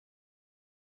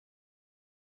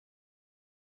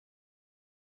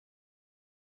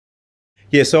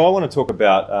Yeah, so I want to talk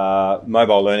about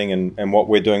mobile learning and what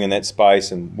we're doing in that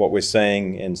space and what we're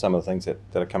seeing and some of the things that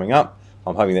are coming up.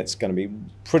 I'm hoping that's going to be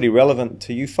pretty relevant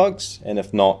to you folks, and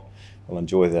if not, we'll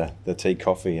enjoy the tea,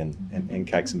 coffee and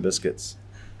cakes and biscuits.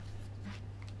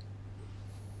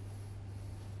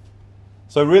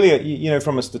 So really, you know,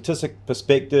 from a statistic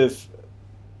perspective,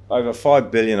 over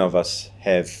 5 billion of us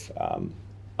have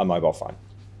a mobile phone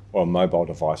or a mobile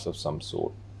device of some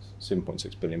sort,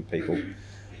 7.6 billion people.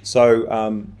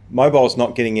 So mobile's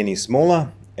not getting any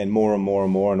smaller, and more and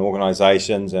more in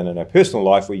organisations and in our personal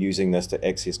life, we're using this to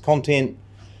access content,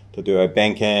 to do our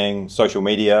banking, social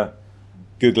media,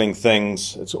 Googling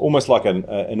things. It's almost like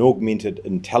an augmented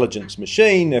intelligence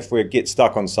machine. If we get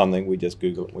stuck on something, we just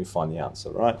Google it and we find the answer,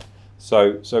 right?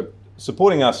 So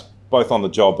supporting us both on the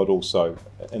job but also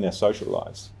in our social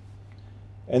lives.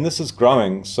 And this is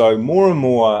growing, so more and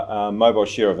more mobile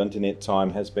share of internet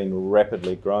time has been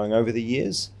rapidly growing over the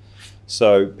years.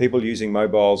 So people using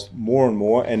mobiles more and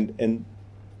more, and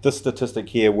this statistic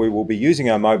here, we will be using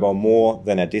our mobile more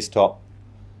than our desktop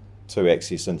to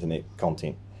access internet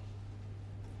content.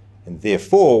 And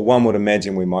therefore, one would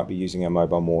imagine we might be using our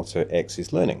mobile more to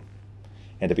access learning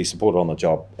and to be supported on the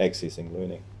job accessing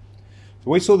learning.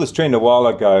 So we saw this trend a while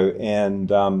ago, and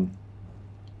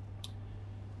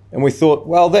we thought,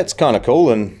 well, that's kind of cool,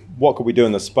 and what could we do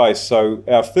in this space? So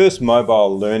our first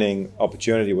mobile learning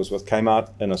opportunity was with Kmart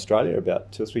in Australia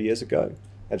about 2 or 3 years ago.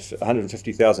 Had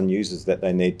 150,000 users that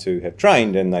they need to have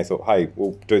trained, and they thought, hey,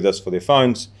 we'll do this for their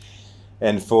phones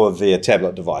and for their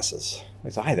tablet devices. We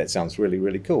thought, hey, that sounds really,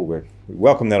 really cool. We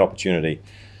welcome that opportunity.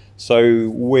 So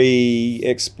we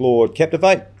explored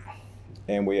Captivate,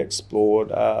 and we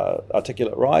explored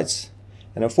articulate rides.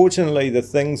 And unfortunately, the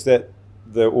things that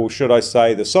or should I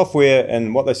say, the software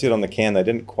and what they said on the can, they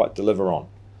didn't quite deliver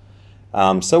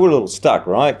on. So we're a little stuck,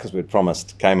 right? Because we'd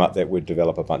promised Kmart that we'd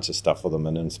develop a bunch of stuff for them.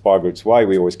 And in Inspire Group's way,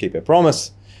 we always keep our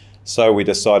promise. So we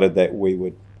decided that we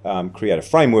would create a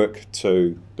framework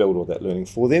to build all that learning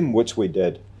for them, which we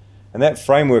did. And that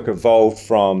framework evolved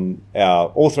from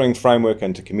our authoring framework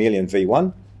into Chameleon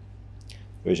V1,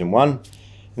 version 1.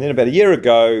 And then about a year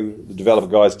ago, the developer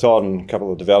guys, Todd and a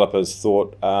couple of developers,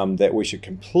 thought that we should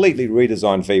completely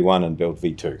redesign V1 and build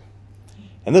V2.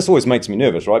 And this always makes me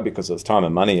nervous, right? Because it's time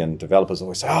and money, and developers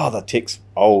always say, oh, the tech's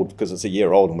old because it's a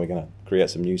year old and we're going to create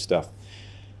some new stuff.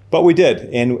 But we did,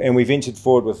 and we ventured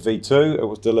forward with V2. It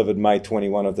was delivered May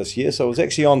 21 of this year, so it was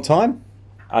actually on time,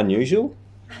 unusual,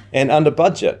 and under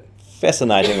budget,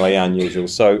 fascinatingly unusual.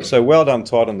 So well done,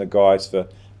 Todd and the guys,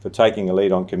 for taking a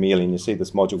lead on Chameleon. You see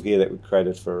this module here that we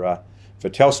created for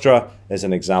Telstra as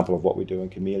an example of what we do in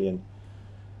Chameleon.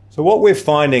 So what we're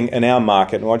finding in our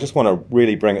market, and I just want to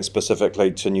really bring it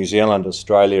specifically to New Zealand,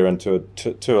 Australia, and to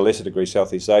a lesser degree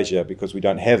Southeast Asia, because we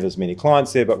don't have as many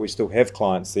clients there, but we still have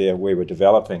clients there where we're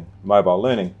developing mobile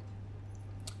learning,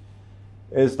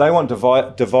 is they want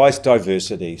device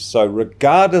diversity. So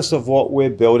regardless of what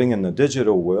we're building in the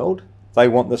digital world, they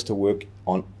want this to work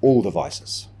on all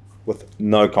devices, with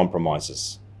no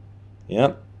compromises.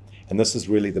 Yeah, and this is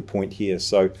really the point here.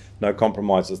 So no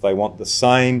compromises. They want the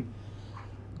same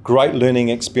great learning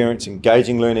experience,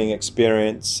 engaging learning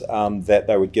experience that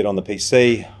they would get on the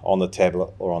PC, on the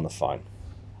tablet, or on the phone.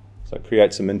 So it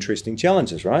creates some interesting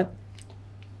challenges, right?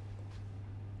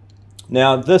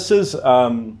 Now this is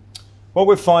what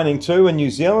we're finding too in New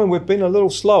Zealand. We've been a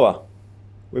little slower.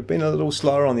 We've been a little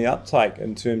slower on the uptake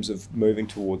in terms of moving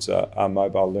towards our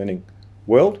mobile learning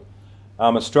world.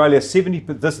 Australia,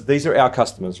 70%, these are our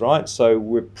customers, right?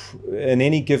 So in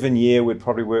any given year, we'd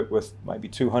probably work with maybe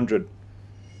 200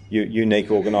 unique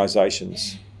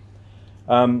organisations.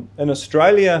 In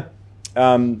Australia,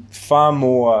 far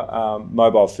more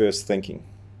mobile first thinking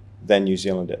than New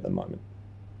Zealand at the moment.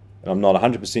 And I'm not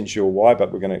 100% sure why,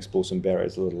 but we're going to explore some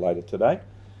barriers a little later today.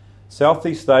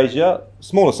 Southeast Asia,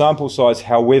 smaller sample size,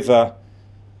 however,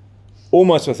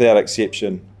 almost without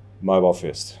exception, mobile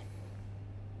first.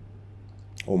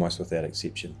 Almost without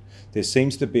exception. There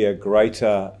seems to be a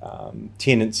greater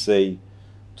tendency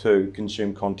to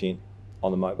consume content on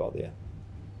the mobile there.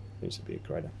 Seems to be a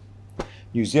greater.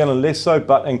 New Zealand, less so,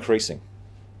 but increasing.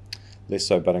 Less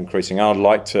so, but increasing. I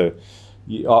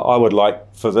would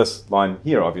like for this line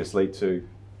here, obviously, to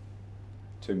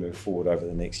move forward over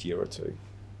the next year or two.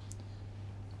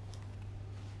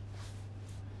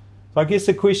 So I guess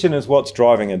the question is, what's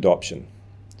driving adoption?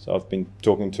 So I've been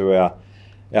talking to our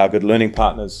good learning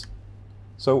partners.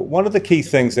 So one of the key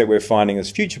things that we're finding is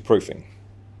future-proofing.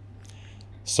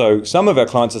 So some of our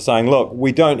clients are saying, look,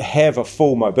 we don't have a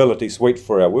full mobility suite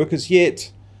for our workers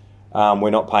yet. We're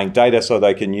not paying data so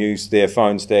they can use their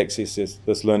phones to access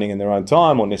this learning in their own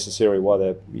time or necessarily while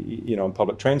they're in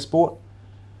public transport.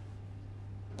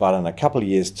 but in a couple of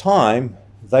years' time,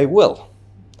 they will.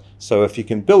 So if you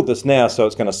can build this now so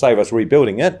it's going to save us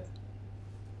rebuilding it,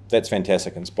 that's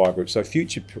fantastic in Spire Group. So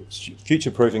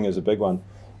future-proofing is a big one.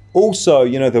 Also,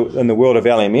 you know, in the world of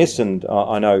LMS, and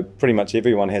I know pretty much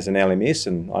everyone has an LMS,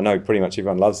 and I know pretty much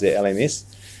everyone loves their LMS.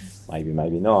 Maybe,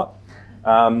 maybe not.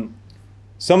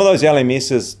 Some of those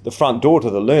LMSs, the front door to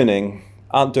the learning,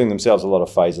 aren't doing themselves a lot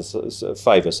of favour.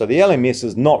 So the LMS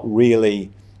is not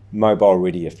really mobile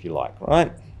ready, if you like,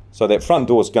 right? So that front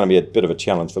door is going to be a bit of a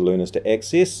challenge for learners to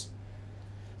access.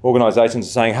 Organisations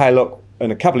are saying, hey, look,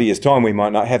 in a couple of years' time, we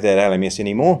might not have that LMS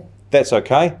anymore. That's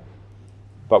okay.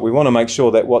 But we want to make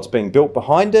sure that what's being built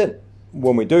behind it,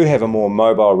 when we do have a more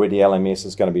mobile-ready LMS,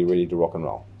 is going to be ready to rock and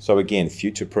roll. So again,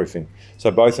 future-proofing.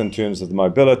 So both in terms of the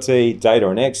mobility, data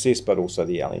and access, but also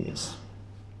the LMS.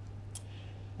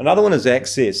 Another one is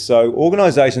access. So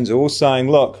organisations are all saying,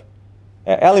 look,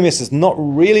 our LMS is not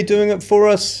really doing it for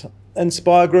us in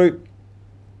Spire Group.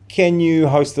 Can you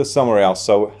host this somewhere else?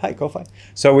 So, hey, coffee.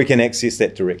 So we can access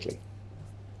that directly.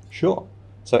 Sure.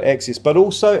 So access, but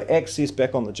also access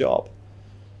back on the job.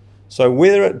 So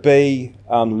whether it be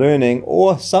learning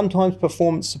or sometimes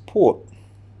performance support.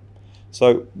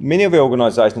 So many of our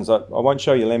organisations, I won't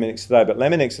show you Laminex today, but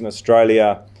Laminex in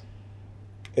Australia,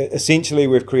 essentially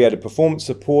we've created performance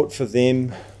support for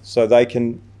them so they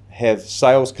can have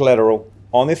sales collateral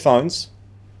on their phones,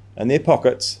 in their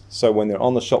pockets, so when they're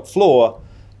on the shop floor,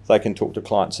 they can talk to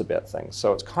clients about things.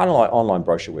 So it's kind of like online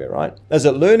brochureware, right? Is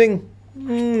it learning?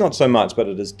 Not so much, but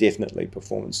it is definitely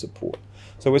performance support.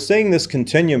 So we're seeing this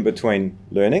continuum between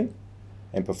learning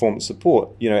and performance support.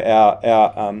 You know,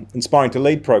 our Inspiring to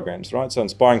Lead programs, right? So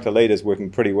Inspiring to Lead is working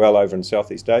pretty well over in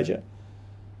Southeast Asia.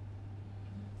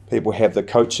 People have the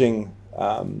coaching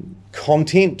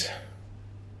content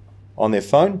on their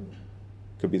phone.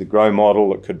 It could be the GROW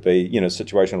model, it could be, you know,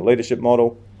 situational leadership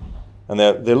model. And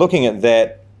they're looking at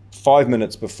that 5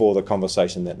 minutes before the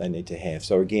conversation that they need to have.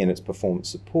 So again, it's performance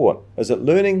support. Is it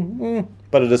learning?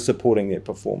 But it is supporting their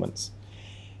performance.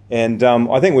 And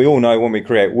I think we all know when we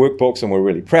create workbooks and we're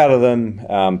really proud of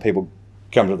them, people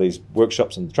come to these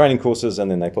workshops and training courses and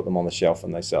then they put them on the shelf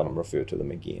and they seldom refer to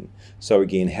them again. So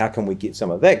again, how can we get some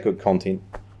of that good content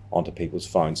onto people's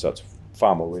phones so it's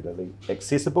far more readily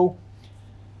accessible?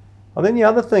 And then the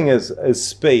other thing is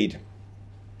speed.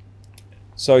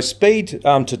 So speed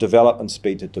to develop and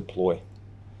speed to deploy.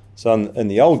 So in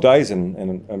the old days,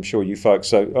 and I'm sure you folks,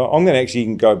 so I'm going to actually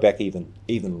even go back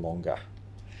even longer.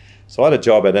 So I had a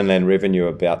job at Inland Revenue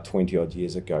about 20 odd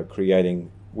years ago creating,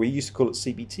 we used to call it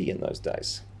CBT in those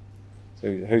days.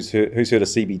 So who's heard of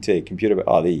CBT? Computer,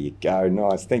 oh, there you go,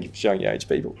 nice, thank you for showing your age,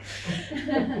 people.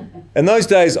 In those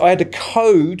days, I had to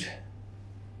code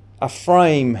a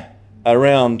frame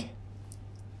around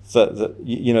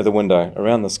the window,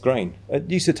 around the screen. It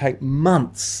used to take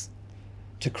months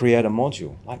to create a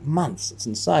module, like months. It's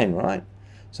insane, right?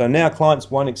 So now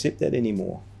clients won't accept that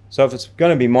anymore. So if it's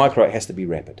going to be micro, it has to be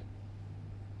rapid.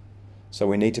 So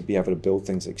we need to be able to build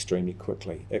things extremely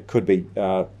quickly. It could be,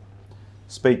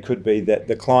 speed could be that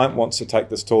the client wants to take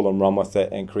this tool and run with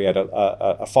it and create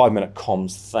a 5-minute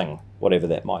comms thing, whatever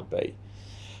that might be.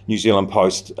 New Zealand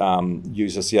Post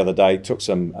used this the other day, took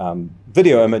some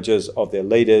video images of their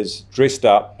leaders dressed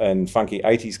up in funky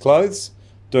 80s clothes,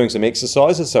 doing some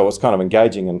exercises, so it was kind of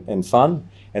engaging and fun,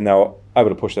 and they were able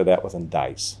to push that out within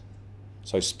days.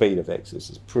 So speed of access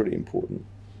is pretty important.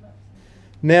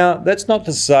 Now, that's not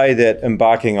to say that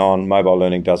embarking on mobile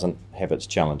learning doesn't have its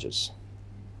challenges.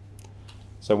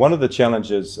 So one of the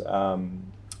challenges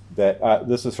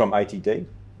this is from ATD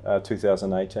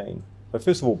 2018. But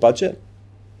first of all, budget.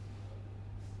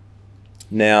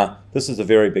 Now, this is a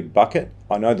very big bucket.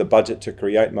 I know the budget to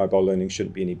create mobile learning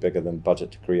shouldn't be any bigger than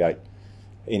budget to create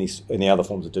any other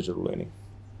forms of digital learning.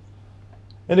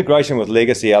 Integration with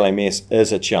legacy LMS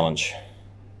is a challenge,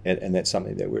 and that's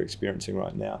something that we're experiencing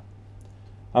right now.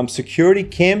 Security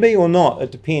can be or not, it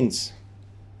depends.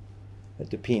 It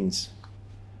depends.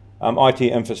 IT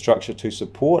infrastructure to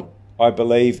support. I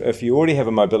believe if you already have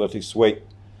a mobility suite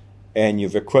and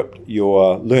you've equipped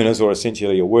your learners or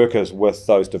essentially your workers with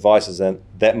those devices and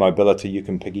that mobility, you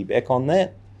can piggyback on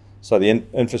that. So the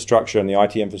infrastructure and the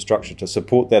IT infrastructure to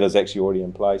support that is actually already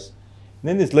in place. And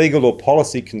then there's legal or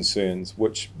policy concerns,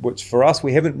 which for us,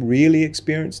 we haven't really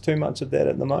experienced too much of that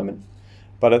at the moment.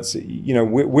 But it's, you know,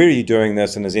 where are you doing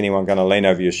this, and is anyone going to lean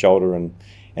over your shoulder and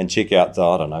check out the,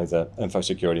 I don't know, the info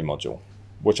security module,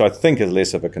 which I think is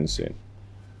less of a concern.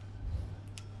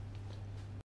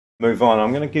 Move on.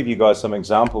 I'm going to give you guys some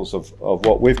examples of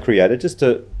what we've created,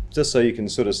 just so you can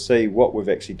sort of see what we've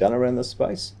actually done around this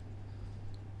space.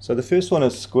 So the first one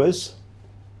is Squiz.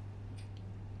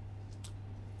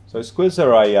 So Squiz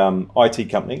are a IT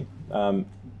company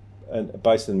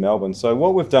based in Melbourne. So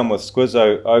what we've done with Squiz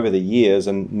over the years,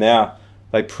 and now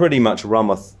they pretty much run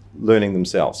with learning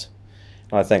themselves.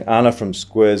 And I think Anna from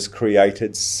Squiz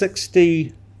created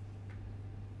 60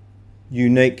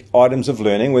 unique items of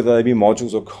learning, whether they be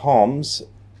modules or comms,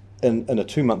 in a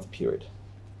 2-month period.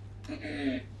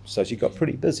 So she got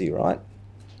pretty busy, right?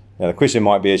 Now the question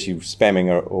might be, is she spamming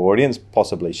her audience?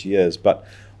 Possibly she is, but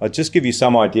I'll just give you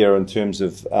some idea in terms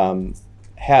of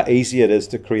how easy it is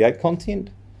to create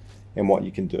content and what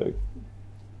you can do.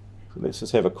 So let's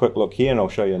just have a quick look here and I'll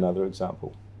show you another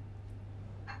example.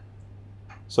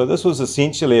 So this was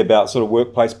essentially about sort of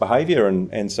workplace behavior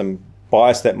and some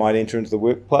bias that might enter into the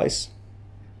workplace.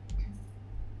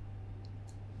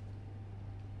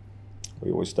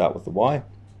 We always start with the why.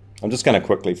 I'm just going to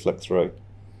quickly flick through.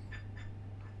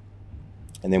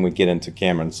 And then we get into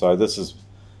Cameron. So this is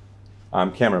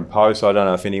Cameron Post. I don't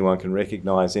know if anyone can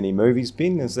recognise any movies.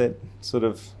 Ben, is that sort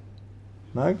of,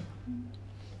 no?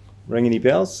 Ring any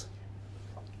bells?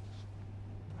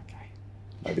 Okay.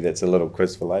 Maybe that's a little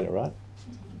quiz for later, right?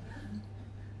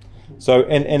 So,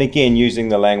 and again, using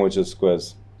the language of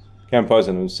Squiz. Cameron Post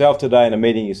himself today in a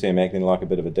meeting, you see him acting like a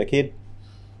bit of a dickhead.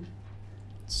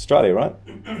 It's Australia, right?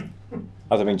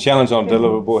 After being challenged on a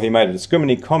deliverable, he made a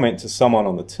discriminating comment to someone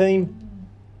on the team.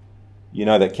 You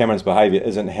know that Cameron's behaviour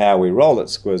isn't how we roll at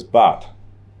Squiz, but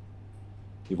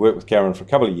you've worked with Cameron for a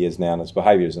couple of years now and his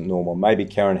behaviour isn't normal. Maybe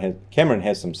Cameron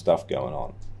has some stuff going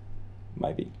on.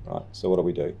 Maybe, right? So what do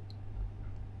we do?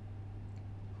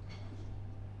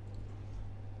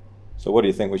 So what do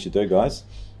you think we should do, guys?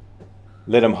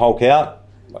 Let him hulk out,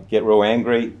 like get real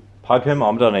angry, poke him?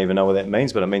 I don't even know what that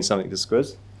means, but it means something to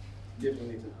Squiz.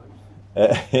 Definitely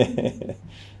to hope.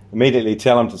 Immediately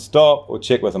tell him to stop or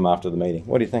check with him after the meeting.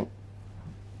 What do you think?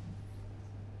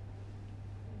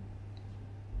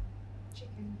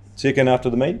 Check in after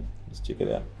the meeting? Let's check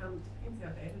it out. Depends how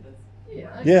bad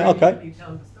it is. Yeah, okay. Tell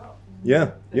them to stop.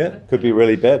 Yeah. Could be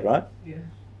really bad, right? Yeah.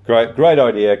 Great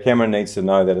idea. Cameron needs to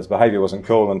know that his behaviour wasn't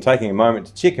cool and taking a moment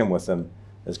to check in with him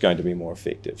is going to be more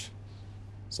effective.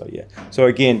 So yeah. So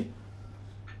again,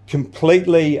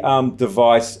 completely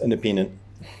device independent.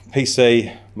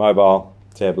 PC, mobile,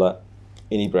 tablet,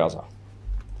 any browser.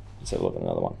 Let's have a look at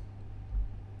another one.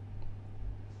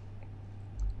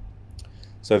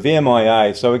 So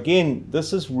VMIA, so again,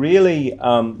 this is really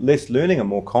less learning and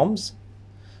more comms.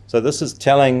 So this is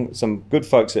telling some good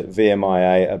folks at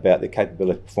VMIA about their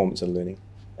capability, performance and learning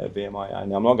at VMIA.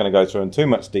 Now I'm not going to go through in too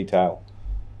much detail,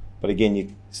 but again,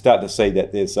 you start to see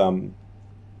that there's some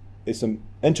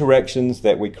interactions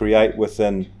that we create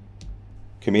within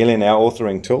Chameleon, our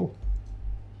authoring tool,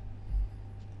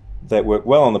 that work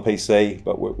well on the PC,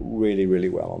 but work really, really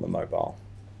well on the mobile.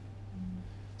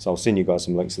 So I'll send you guys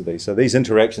some links to these. So these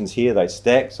interactions here, they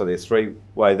stack, so they're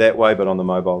 3-way that way, but on the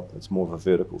mobile, it's more of a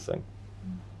vertical thing.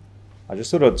 I just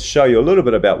sort of show you a little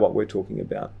bit about what we're talking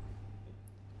about.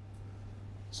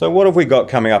 So what have we got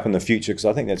coming up in the future? Because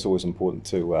I think that's always important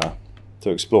to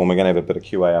explore, and we're going to have a bit of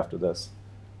QA after this.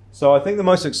 So I think the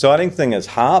most exciting thing is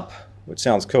HARP, which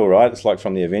sounds cool, right? It's like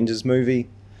from the Avengers movie.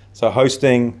 So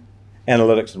hosting,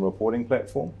 analytics and reporting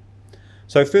platform.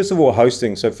 So first of all,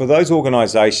 hosting. So for those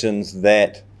organizations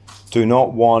that do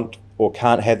not want or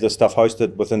can't have this stuff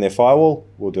hosted within their firewall,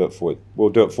 we'll do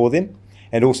it for them.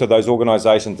 And also those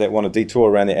organizations that want to detour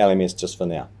around their LMS just for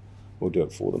now, we'll do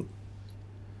it for them.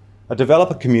 A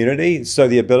developer community, so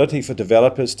the ability for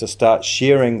developers to start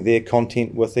sharing their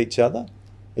content with each other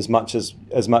as much as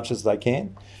they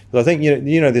can. But I think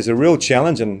you know there's a real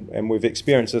challenge, and we've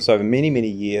experienced this over many, many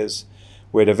years,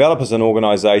 where developers and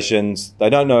organizations, they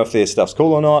don't know if their stuff's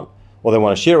cool or not, or they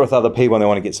want to share it with other people and they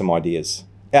want to get some ideas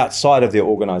outside of their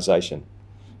organization.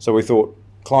 So we thought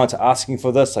clients are asking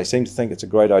for this, they seem to think it's a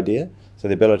great idea, so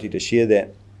the ability to share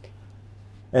that.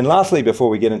 And lastly, before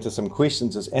we get into some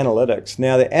questions, is analytics.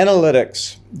 Now the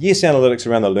analytics, yes, analytics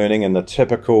around the learning and the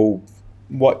typical,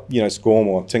 what SCORM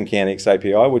or Tin Can X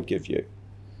API would give you.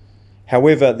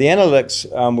 However, the analytics,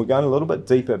 we're going a little bit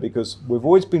deeper because we've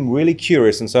always been really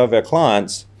curious, and so have our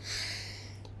clients,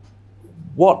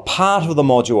 what part of the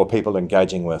module are people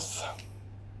engaging with?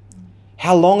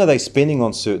 How long are they spending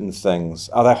on certain things?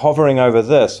 Are they hovering over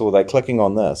this or are they clicking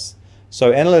on this?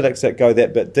 So analytics that go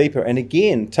that bit deeper. And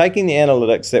again, taking the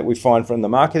analytics that we find from the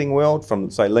marketing world, from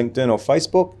say LinkedIn or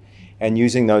Facebook, and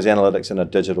using those analytics in a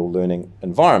digital learning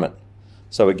environment.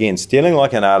 So again, stealing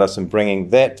like an artist and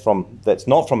bringing that that's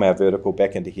not from our vertical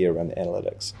back into here around the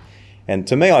analytics. And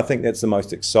to me, I think that's the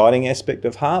most exciting aspect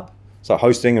of HARP. So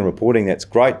hosting and reporting, that's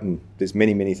great, and there's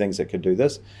many, many things that could do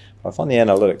this. But I find the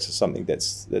analytics is something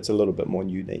that's a little bit more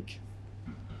unique.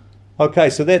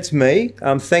 Okay, so that's me.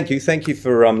 Thank you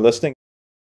for listening.